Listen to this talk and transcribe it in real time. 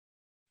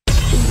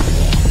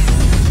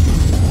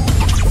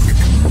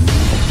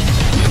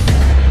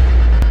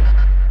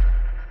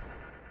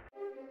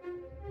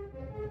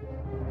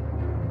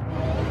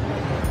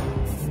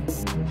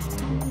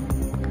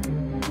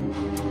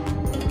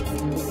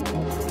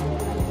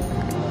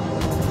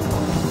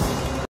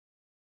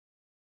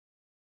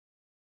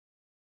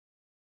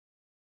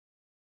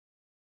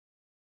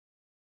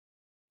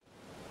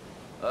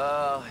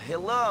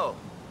Hello.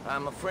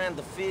 I'm a friend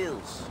of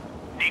Phil's.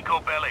 Nico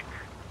Bellic.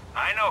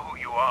 I know who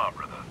you are,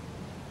 brother.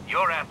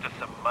 You're after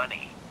some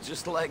money.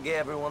 Just like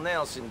everyone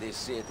else in this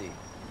city.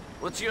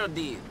 What's your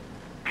deal?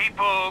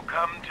 People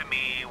come to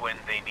me when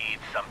they need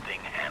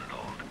something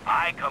handled.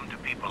 I come to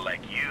people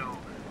like you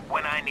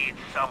when I need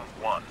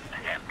someone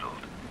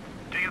handled.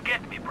 Do you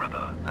get me,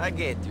 brother? I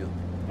get you.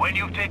 When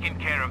you've taken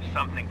care of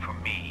something for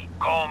me,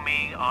 call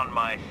me on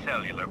my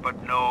cellular,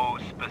 but no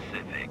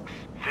specifics.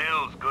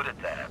 Phil's good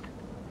at that.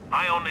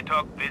 I only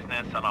talk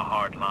business on a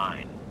hard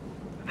line.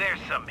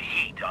 There's some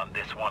heat on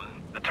this one.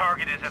 The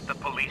target is at the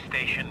police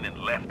station in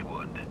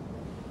Leftwood.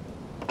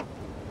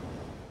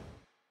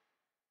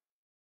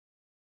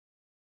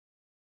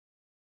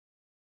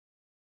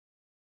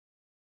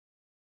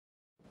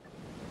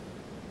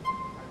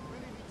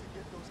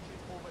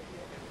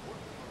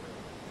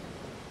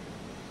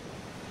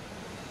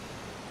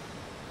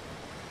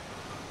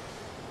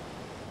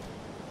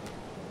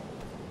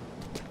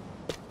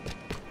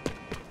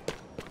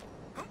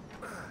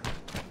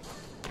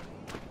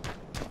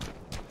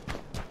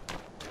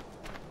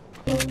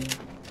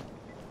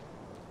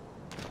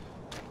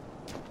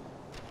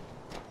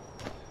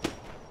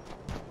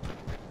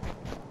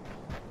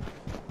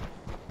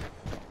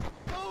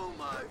 Oh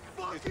my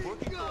fucking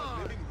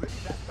God! Living really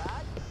that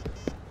bad?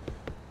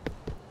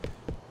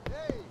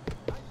 Hey,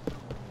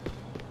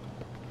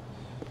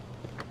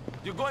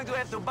 You're going to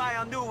have to buy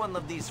a new one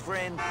of these,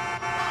 friend.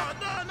 oh,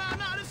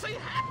 no, this ain't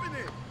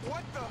happening!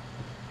 What the?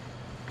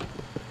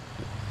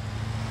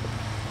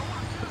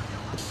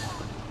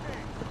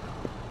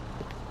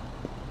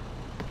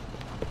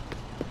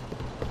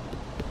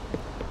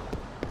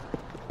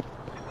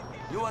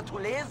 You want to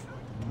live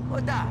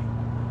or die?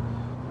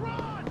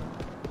 Run!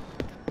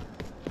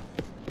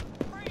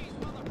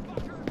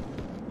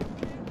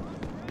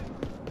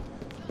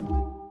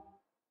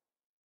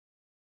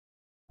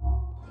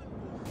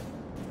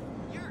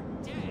 You're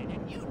dead,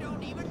 and you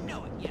don't even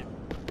know it yet.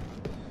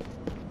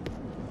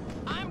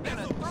 I'm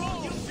gonna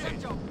throw you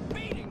such a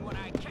beating when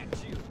I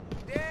catch you.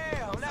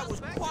 Damn, that was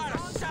quite a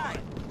sight.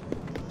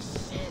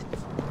 Shit.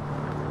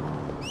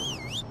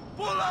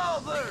 Pull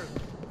over!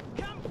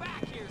 Come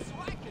back here so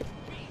I can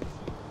beat.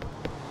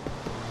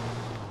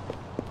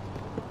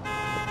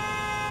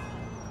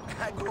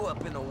 I grew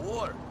up in a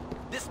war.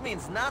 This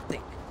means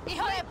nothing.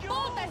 ¡Hijo de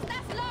puta!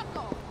 ¡Estás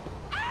loco!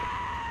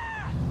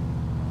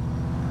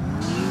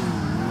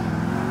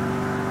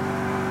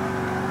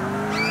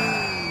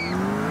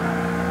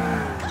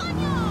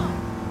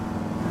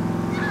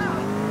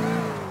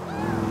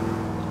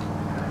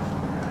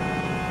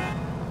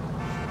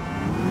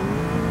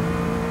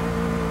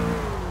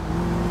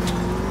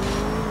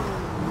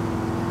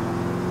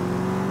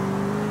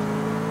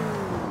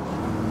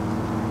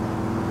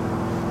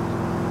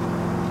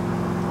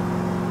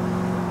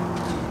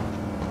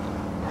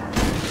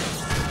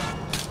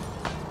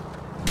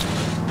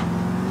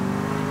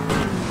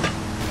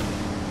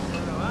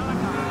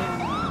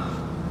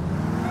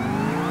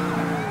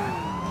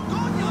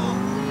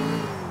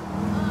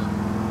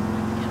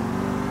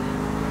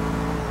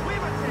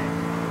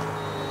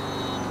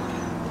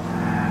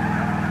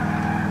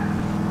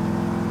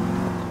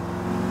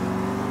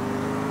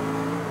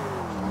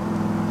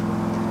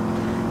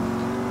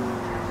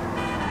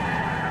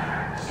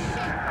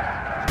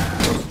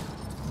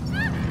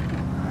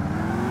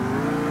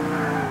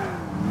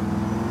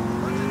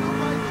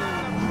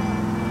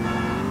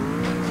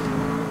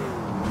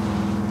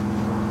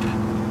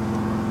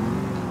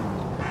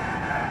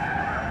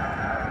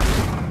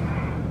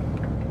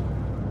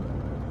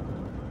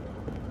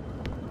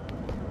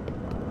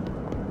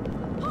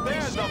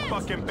 There's a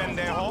fucking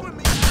pendejo!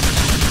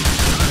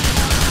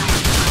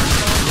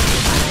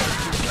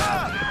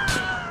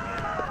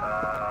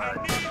 I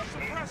need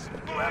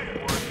suppressive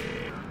fire!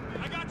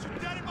 I got you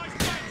dead in my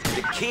sights!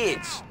 The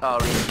kids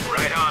are in.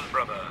 Right on,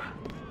 brother.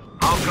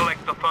 I'll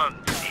collect the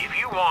funds. If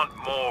you want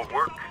more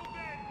work,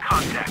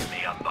 contact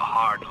me on the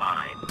hard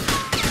line.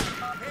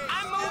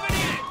 I'm moving